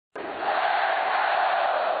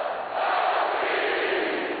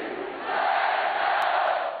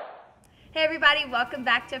Hey everybody, welcome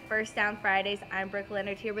back to First Down Fridays. I'm Brooke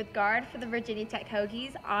Leonard here with guard for the Virginia Tech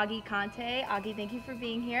Hokies, Augie Conte. Augie, thank you for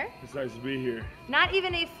being here. It's nice to be here. Not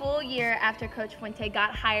even a full year after Coach Fuente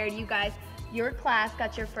got hired, you guys, your class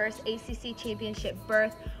got your first ACC Championship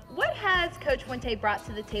berth. What has Coach Fuente brought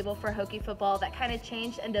to the table for Hokie football that kind of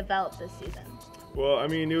changed and developed this season? Well, I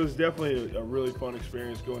mean, it was definitely a really fun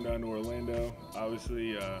experience going down to Orlando.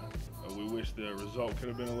 Obviously, we wish the result could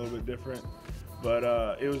have been a little bit different. But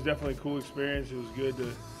it was definitely a cool experience. It was good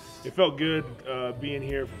it felt good being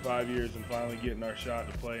here for 5 years and finally getting our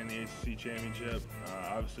shot to play in the ACC Championship.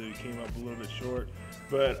 Obviously, we came up a little bit short.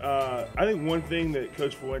 But I think one thing that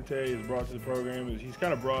Coach Fuente has brought to the program is he's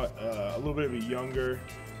kind of brought a little bit of a younger,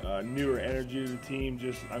 newer energy to the team.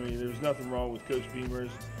 There's nothing wrong with Coach Beamer's,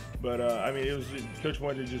 but Coach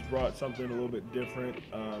Fuente just brought something a little bit different.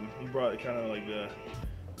 He brought kind of like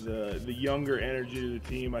the younger energy to the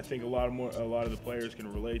team. I think a lot of the players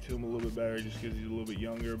can relate to him a little bit better just because he's a little bit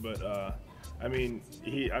younger. But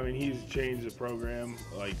he's changed the program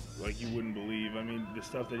like you wouldn't believe. I mean, the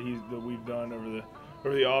stuff that we've done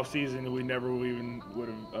over the off season, we never even would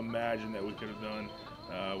have imagined that we could have done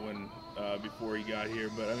before he got here.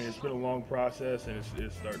 But I mean, it's been a long process and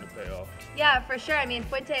it's starting to pay off. Yeah, for sure. I mean,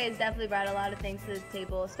 Fuente has definitely brought a lot of things to the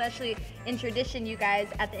table, especially in tradition. You guys,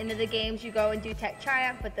 at the end of the games, you go and do Tech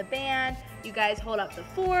Triumph with the band. You guys hold up the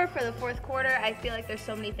four for the fourth quarter. I feel like there's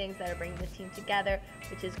so many things that are bringing the team together,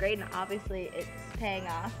 which is great, and obviously it's paying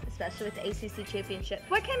off, especially with the ACC Championship.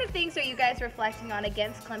 What kind of things are you guys reflecting on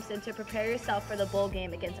against Clemson to prepare yourself for the bowl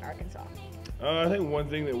game against Arkansas? I think one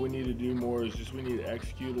thing that we need to do more is just we need to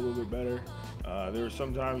execute a little bit better. There were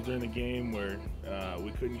some times during the game where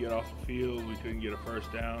we couldn't get off the field, we couldn't get a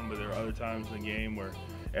first down, but there were other times in the game where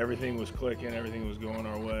everything was clicking, everything was going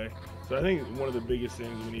our way. So I think one of the biggest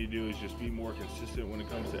things we need to do is just be more consistent when it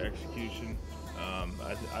comes to execution.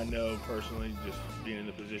 I know personally, just being in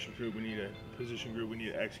the position group, we need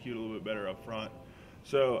to execute a little bit better up front.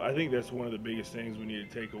 So I think that's one of the biggest things we need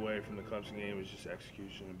to take away from the Clemson game is just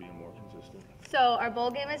execution and being more consistent. So our bowl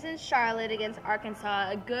game is in Charlotte against Arkansas,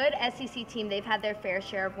 a good SEC team. They've had their fair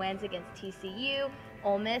share of wins against TCU,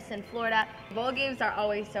 Ole Miss, and Florida. Bowl games are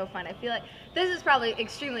always so fun. I feel like this is probably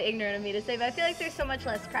extremely ignorant of me to say, but I feel like there's so much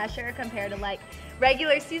less pressure compared to like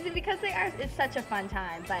regular season because it's such a fun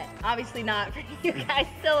time, but obviously not for you guys.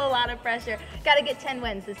 Still a lot of pressure. Got to get 10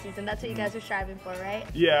 wins this season. That's what you guys are striving for, right?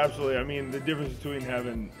 Yeah, absolutely. I mean, the difference between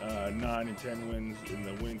having 9 and 10 wins in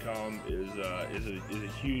the win column is a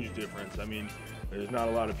huge difference. I mean, there's not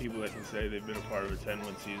a lot of people that can say they've been a part of a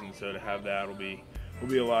 10-win season, so to have that will be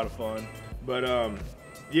a lot of fun. But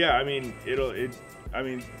yeah, I mean,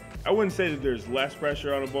 I wouldn't say that there's less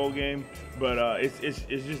pressure on a bowl game, but it's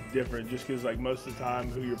just different. Just because like most of the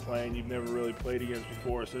time, who you're playing, you've never really played against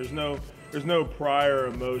before, so there's no prior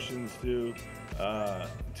emotions to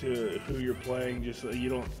who you're playing. Just you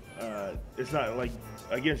don't. It's not like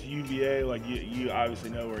against UVA. Like you obviously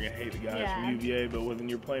know we're gonna hate the guys from UVA, but when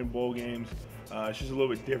you're playing bowl games, it's just a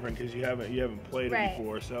little bit different because you haven't played it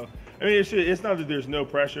before. So I mean, it's not that there's no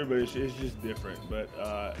pressure, but it's just different. But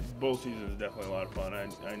bowl season is definitely a lot of fun.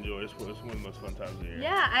 I enjoy it. It's one of the most fun times of the year.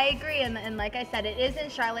 Yeah, I agree. And like I said, it is in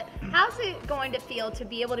Charlotte. How's it going to feel to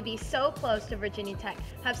be able to be so close to Virginia Tech?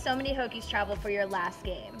 Have so many Hokies travel for your last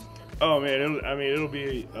game? Oh man, it'll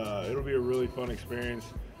be a really fun experience.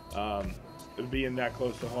 Being that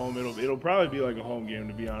close to home, it'll probably be like a home game,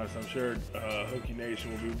 to be honest. I'm sure Hokie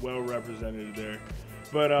Nation will be well represented there.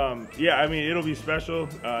 But yeah, I mean, it'll be special.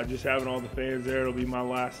 Just having all the fans there. It'll be my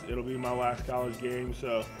last college game.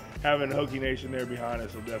 So having Hokie Nation there behind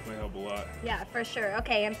us will definitely help a lot. Yeah, for sure.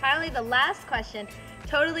 Okay, and finally, the last question,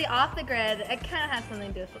 totally off the grid. It kind of has something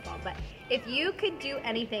to do with football, but if you could do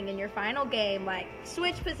anything in your final game, like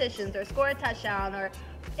switch positions or score a touchdown or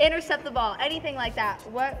intercept the ball, anything like that,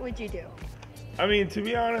 what would you do? I mean, to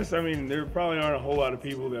be honest, there probably aren't a whole lot of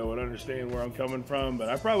people that would understand where I'm coming from, but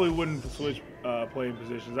I probably wouldn't switch playing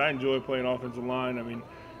positions. I enjoy playing offensive line. I mean,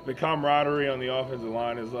 the camaraderie on the offensive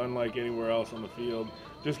line is unlike anywhere else on the field,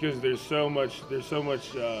 just because there's so much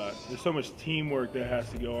teamwork that has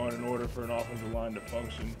to go on in order for an offensive line to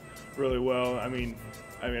function really well. I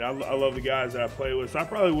love the guys that I play with, so I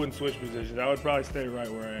probably wouldn't switch positions. I would probably stay right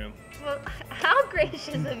where I am. Well, how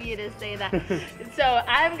gracious of you to say that. So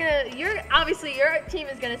obviously your team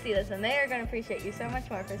is gonna see this and they are gonna appreciate you so much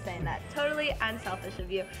more for saying that. Totally unselfish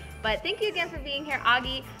of you. But thank you again for being here,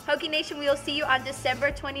 Augie. Hokie Nation, we will see you on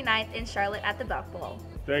December 29th in Charlotte at the Belk Bowl.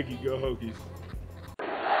 Thank you, go Hokies.